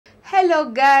Hello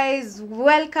guys,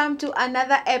 welcome to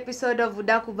another episode of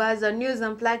Udakuba's on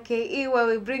Newsunplugke, where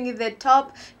we bring you the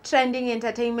top trending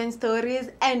entertainment stories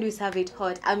and we serve it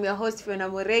hot. I'm your host Fiona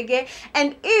Morege,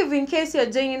 and if in case you're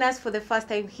joining us for the first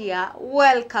time here,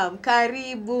 welcome,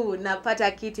 karibu,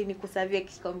 napata kiti ni kusavia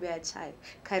kikombe ya chai.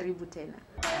 Karibu tena.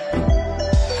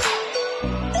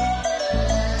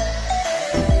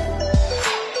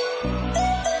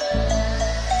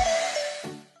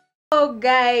 Hello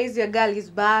guys, your girl is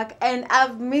back and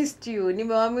I've missed you.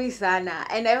 Nimewamiss sana,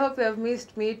 and I hope you have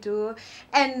missed me too.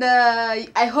 And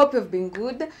I hope you've been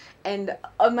good, and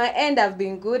on my end I've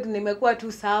been good. Nimekuwa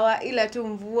tu sawa, ila tu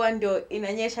mvua ndio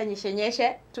inanyesha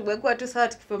nyeshe. Tumekuwa tu sawa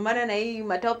tukipambana na hii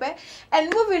matope.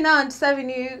 And moving on to serving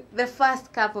you the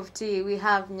first cup of tea, we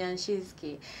have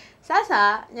Nyanshiski.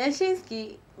 Sasa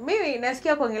Nyanshiski, mimi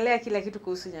nasikia kuongelea kila kitu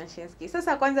kuhusu Nyanshiski.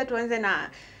 Sasa kwanza tuanze na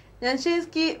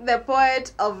Nyanshiski, the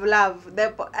poet of love.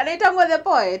 Anaitangwa the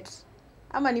poet.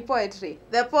 Ama ni poetry.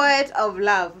 The poet of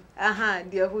love. Aha,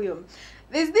 ndio huyo.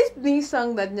 There's this new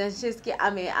song that Nyanshiski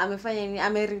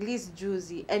ame release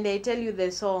juzi, and I tell you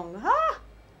the song.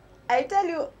 I tell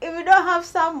you, if you don't have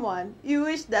someone, you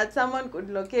wish that someone could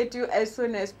locate you as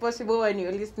soon as possible when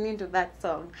you're listening to that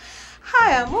song.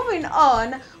 Hi, moving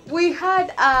on, we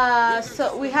had a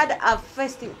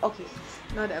festival. Okay,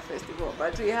 not a festival,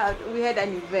 but we had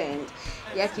an event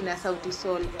ya kina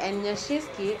Souti-sol, and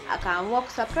Nyanshiski akaamua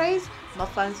surprise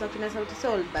mafans wa kina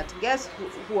Souti-sol. But guess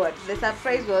what? The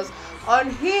surprise was on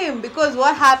him, because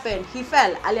what happened? He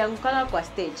fell, alianguka kwa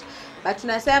stage. But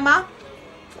tunasema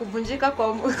kuvunjika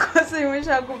kwa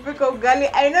kusimisha kupika ugali.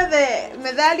 I know the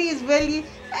methali is very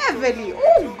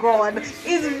oh god,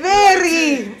 is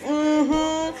very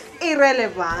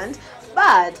irrelevant.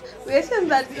 But we assume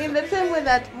that in the same way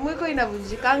that mwiko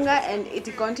inavunjikanga and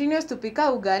it continues to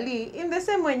pika ugali, in the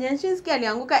same way Nyanshiski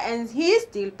alianguka and he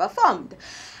still performed.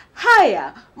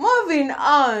 Haya, moving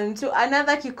on to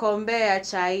another kikombe ya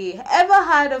chai. Ever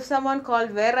heard of someone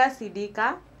called Vera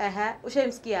Sidika?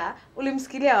 Ushaimsikia?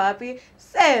 Ulimsikilia wapi?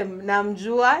 Same,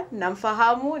 namjua,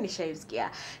 namfahamu, nishaimsikia.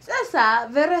 Sasa,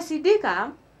 Vera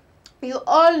Sidika, you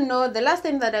all know, the last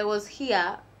time that I was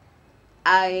here,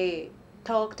 I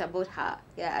talked about her.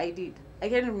 Yeah, I did. I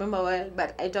can't remember well,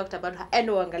 but I talked about her. And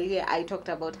uangalie, I talked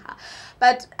about her.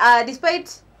 But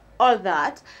despite all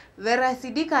that, Vera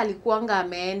Sidika alikuanga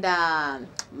ameenda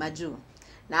maju.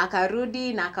 Na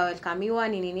akarudi, na akawelkamiwa,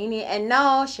 nini, and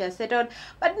now she has settled.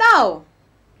 But now,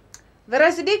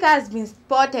 Vera Sidika has been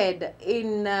spotted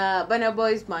in Burna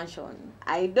Boy's mansion.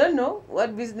 I don't know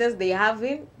what business they have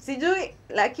in. Sijui,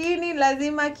 lakini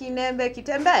lazima kinembe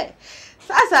kitembe.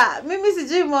 Sasa, mimi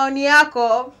sijui maoni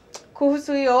yako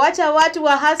kuhusu hiyo. Wacha watu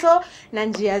wa haso na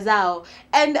njia zao.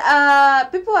 And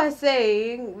people are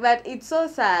saying that it's so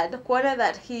sad kuona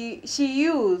that she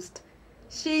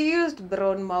used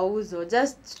Brown Mauzo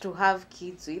just to have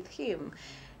kids with him.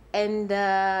 And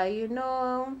you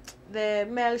know, the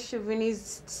male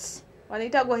chauvinists,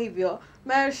 wanaitagwa hivyo,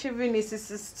 male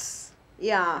chauvinists,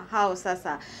 yeah, how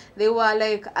sasa, they were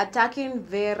like attacking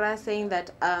Vera, saying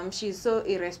that she's so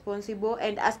irresponsible,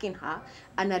 and asking her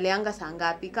analeanga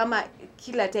sangapi kama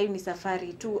kila time ni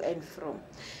safari to and from.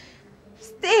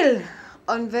 Still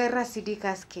on Vera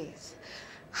Sidika's case,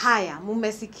 haya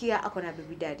mumesikia akona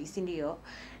baby daddy, si ndio?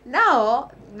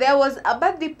 Now there was a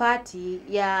birthday party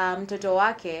ya mtoto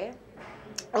wake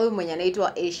huyu mwenye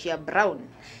anaitwa Asia Brown.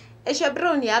 Asia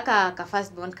Brown yaka ka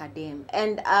first born kadem,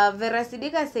 and Vera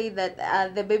Sidika said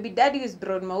that the baby daddy is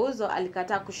Brown Mauzo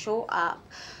alikata ku show up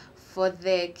for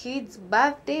the kids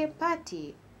birthday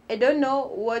party. I don't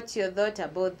know what your thought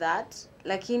about that,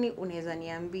 lakini unaweza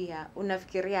niambia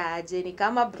unafikiria aje? Ni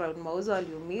kama Brown Mauzo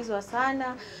aliumizwa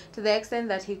sana to the extent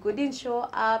that he couldn't show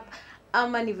up,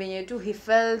 ama ni venye tu he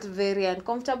felt very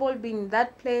uncomfortable being in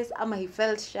that place, ama he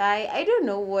felt shy. I don't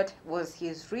know what was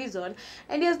his reason,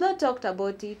 and he has not talked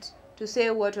about it to say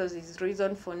what was his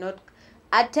reason for not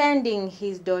attending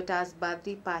his daughter's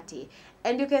birthday party.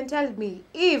 And you can tell me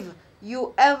if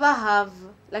you ever have,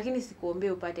 lakini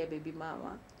sikuombe upate baby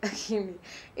mama, lakini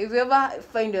if you ever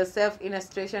find yourself in a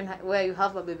situation where you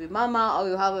have a baby mama or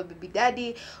you have a baby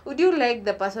daddy, would you like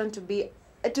the person to be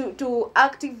to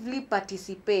actively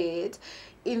participate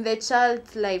in the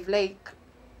child's life? Like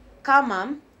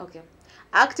kama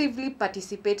actively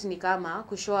participate ni kama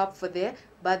show up for the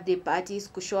birthday parties,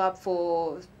 show up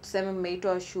for tuseme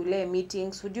mmeitwa shule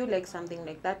meetings. Would you like something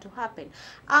like that to happen?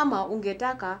 Ama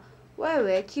ungetaka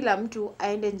wewe kila mtu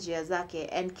aende njia zake,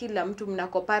 and kila mtu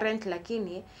mnako parent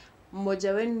lakini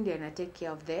mmoja wenu ndiye ana take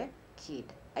care of the kid?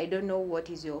 I don't know what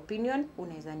is your opinion.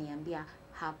 Unaweza niambia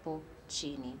hapo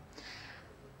chini.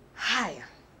 Haya,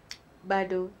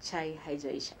 bado chai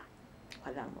haijaisha.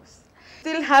 kwa thamos.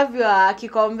 Still have your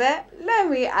kikombe. Let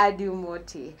me add you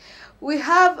moti. We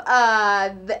have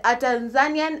a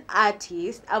Tanzanian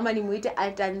artist, ama nimuite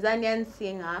a Tanzanian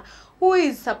singer, who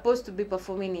is supposed to be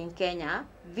performing in Kenya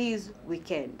this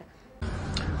weekend.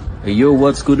 Hey, yo,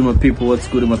 what's good my people? What's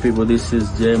good my people? This is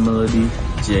J Melody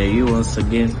J once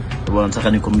again.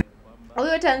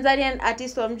 Huyo Tanzanian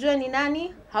artist wamjua ni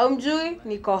nani? Haumjui?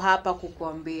 Niko hapa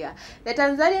kukuambia. The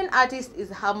Tanzanian artist is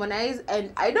Harmonize,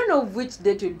 and I don't know which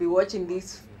date you'll be watching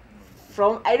this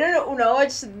from. I don't know una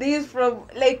watch this from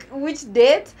like which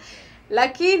date.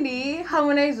 Lakini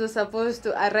Harmonize was supposed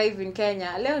to arrive in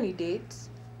Kenya. Leo ni date.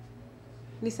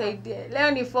 Nisaidie.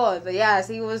 Leo ni 4th. Yes,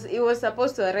 he was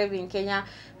supposed to arrive in Kenya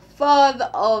 4th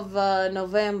of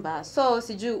November. So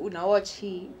sijui una watch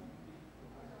hii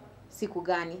siku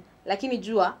gani. Lakini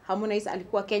jua Harmonize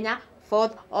alikuwa Kenya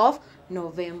 4th of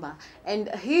November, and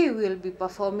he will be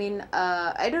performing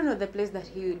I don't know the place that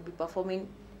he will be performing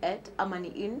at, Amani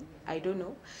Inn, I don't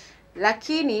know,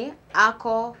 lakini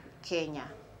ako Kenya.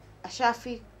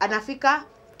 Anafika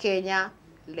Kenya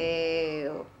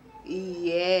leo.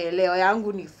 Yeah, leo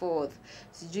yangu ni 4th.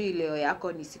 Sijui leo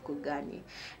yako ni siku gani.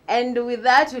 And with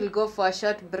that, we'll go for a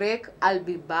short break. I'll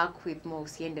be back with more.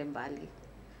 Usiende mbali.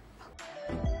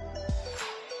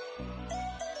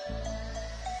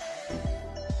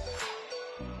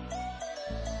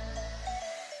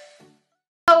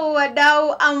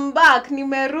 Wadau, I'm back.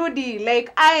 Nimerudi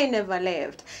like I never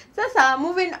left. Sasa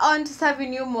moving on to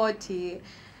serving you moti.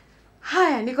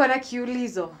 Haya, niko na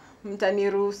kiulizo.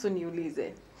 Mtaniruhusu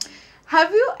niulize.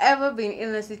 Have you ever been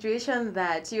in a situation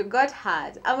that you got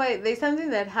hurt? There's something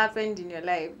that happened in your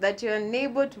life that you're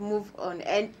unable to move on,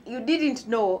 and you didn't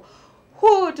know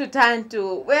who to turn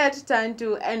to, where to turn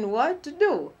to, and what to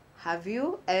do? Have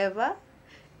you ever?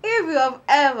 If you have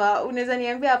ever, unaweza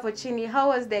niambia hapo chini, how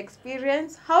was the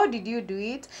experience? How did you do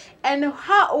it? And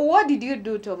what did you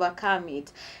do to overcome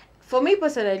it? For me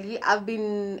personally, I've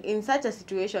been in such a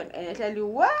situation, and I tell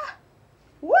you,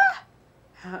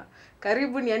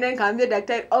 karibu niende nikaambia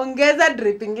daktari ongeza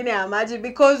drip ingine ya maji,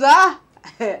 because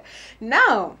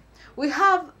now we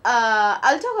have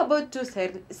I'll talk about two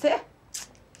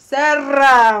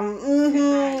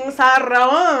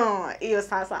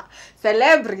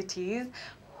celebrities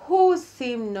who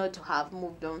seem not to have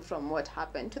moved on from what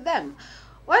happened to them.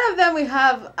 One of them, we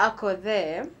have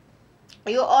Akothe.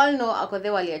 You all know Akothe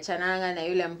waliachananga na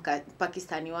yule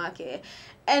Pakistani wake.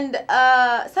 And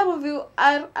some of you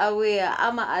are aware,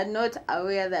 ama are not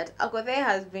aware, that Akothe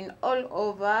has been all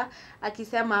over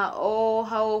akisema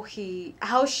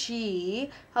how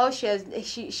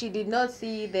she did not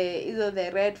see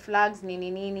the red flags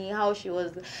nini, how she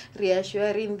was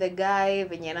reassuring the guy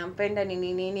venye nampenda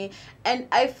nini. And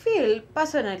I feel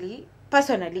personally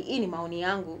hii ni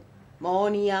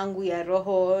maoni yangu ya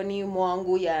rohoni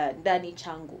mwangu ya ndani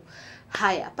changu.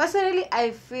 Haya, personally,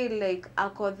 I feel like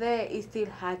Akothe is still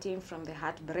hurting from the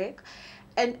heartbreak.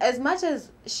 And as much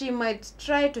as she might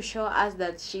try to show us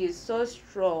that she is so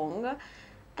strong,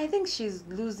 I think she's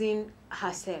losing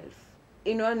herself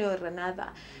in one or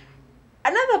another.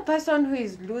 Another person who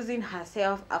is losing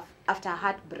herself after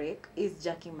heartbreak is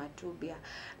Jackie Matubia.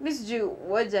 Miss Ju,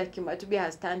 what Jackie Matubia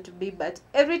has turned to be, but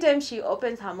every time she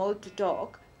opens her mouth to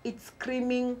talk, it's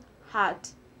screaming heart.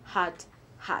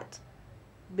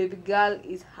 Baby girl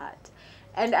is hurt.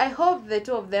 And I hope the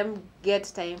two of them get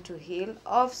time to heal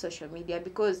off social media,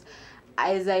 because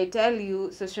as I tell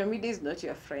you, social media is not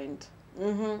your friend.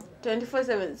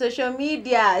 24/7 social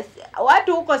media,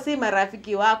 watu huko si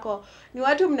marafiki wako, ni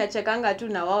watu mnachekanga tu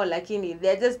na wao, lakini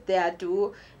they're just there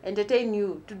to entertain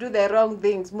you, to do the wrong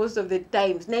things most of the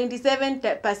times,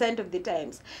 97% of the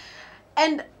times.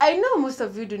 And I know most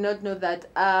of you do not know that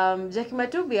Jackie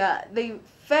Matubia,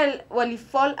 wali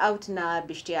fall out na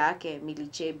bishti yake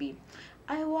Milichebi.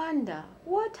 I wonder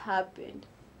what happened.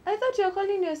 I thought you're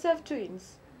calling yourself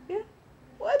twins. Yeah?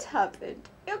 What happened?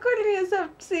 You're calling yourself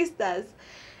sisters.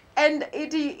 And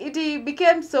it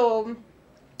became so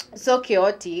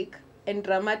chaotic and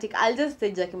dramatic. I'll just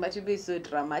say Jackie Matubia is so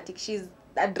dramatic. She's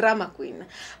a drama queen,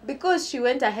 because she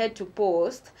went ahead to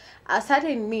post a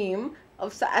certain meme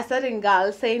of a certain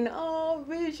girl saying, "Oh,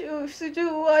 bitch,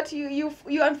 what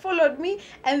you unfollowed me,"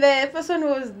 and the person who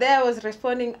was there was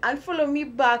responding, "Unfollow me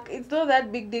back. It's not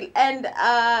that big deal." And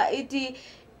it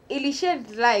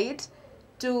shed light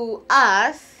to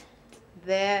us,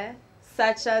 the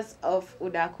searchers of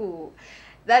Udaku,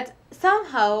 that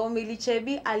somehow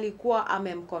Milichebi alikuwa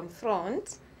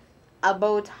amemconfront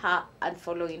about her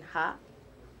unfollowing her.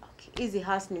 Easy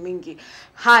has ni mingi.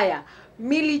 Haya,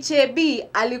 Milichebi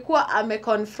alikuwa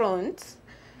ameconfront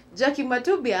Jackie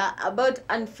Matubia about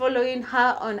unfollowing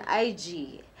her on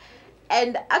IG.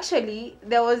 And actually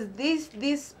there was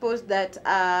this post that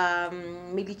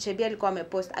Milichebia alikuwa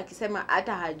amepost akisema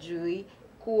hata hajui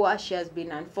kuwa she has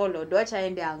been unfollowed, wacha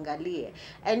aende angalie.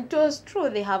 And it was true,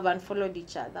 they have unfollowed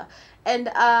each other. And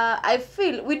I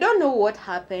feel we don't know what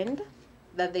happened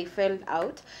that they fell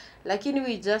out, lakini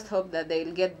we just hope that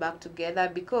they'll get back together,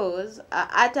 because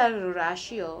ata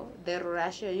Rurashio, the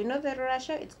Rurashio, you know the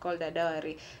Rurashio, it's called a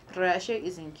dowry. Rurashio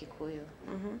is in Kikuyu.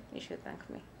 You should thank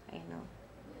me. I know.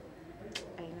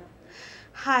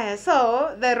 Haya,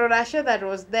 so the Rurashio that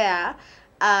was there,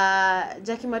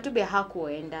 Jackie Matube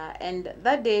hakuenda, and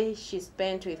that day she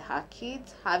spent with her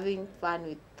kids, having fun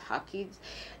with her kids.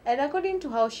 And according to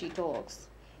how she talks,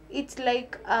 it's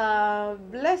like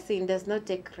Blessing does not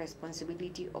take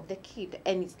responsibility of the kid,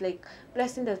 and it's like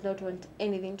Blessing does not want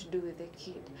anything to do with the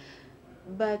kid.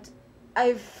 But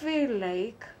I feel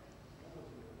like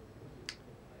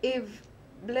if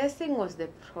Blessing was the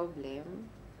problem,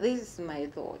 this is my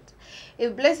thought,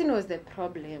 if Blessing was the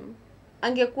problem,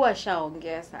 angekuwa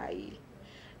shaongea sahi.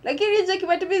 Lakini Jackie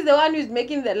Matube is the one who is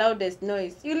making the loudest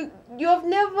noise. You have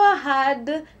never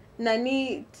had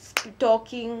Nani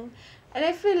talking, and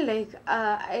I feel like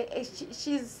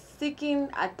she's seeking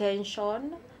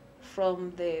attention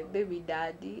from the baby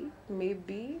daddy,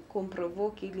 maybe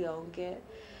kumprovoke ili aongee.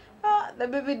 The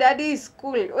baby daddy is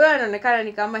cool. Wewe anaonekana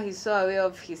ni kama he's so aware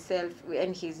of himself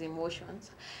and his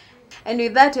emotions. And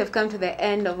with that, we have come to the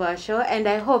end of our show, and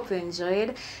I hope you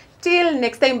enjoyed. Till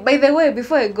next time. By the way,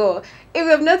 before I go, if you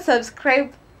have not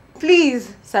subscribed,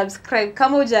 please subscribe.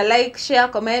 Kama uja like, share,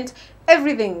 comment,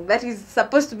 everything that is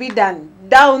supposed to be done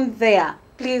down there,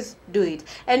 please do it.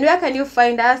 And where can you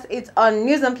find us? It's on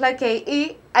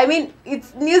Newsunplugke. I mean,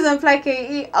 it's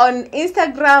Newsunplugke on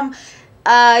Instagram,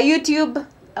 YouTube.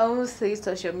 I almost say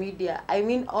social media. I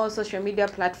mean all social media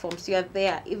platforms. You are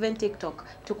there, even TikTok.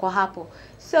 Tuko hapo.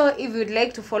 So if you'd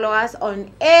like to follow us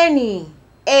on any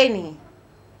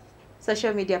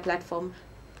social media platform,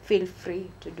 feel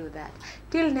free to do that.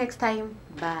 Till next time,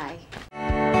 bye.